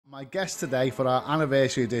My guest today for our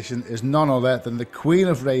anniversary edition is none other than the Queen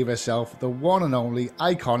of Rave herself, the one and only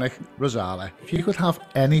iconic Rozalla. If you could have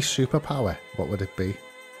any superpower, what would it be?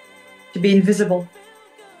 To be invisible.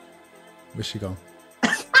 Where's she gone?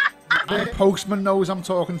 The postman knows I'm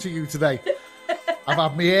talking to you today. I've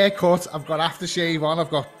had my hair cut, I've got aftershave on, I've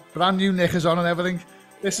got brand new knickers on and everything.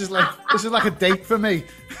 This is like a date for me.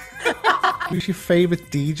 Who's your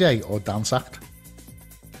favourite DJ or dance act?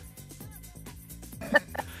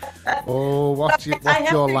 Oh, what's your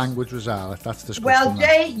language, Rozalla? That's disgusting. Well,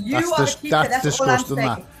 Jay, you are the keeper. That's disgusting.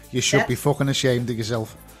 That you should be fucking ashamed of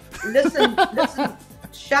yourself. Listen,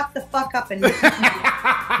 shut the fuck up and listen to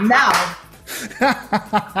me now.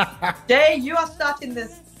 Jay, you are starting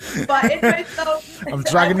this. But anyway, so I'm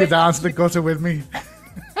dragging you down to the gutter with me.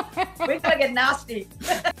 We're gonna get nasty.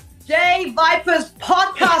 Jay Viper's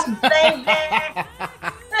podcast,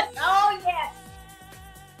 baby.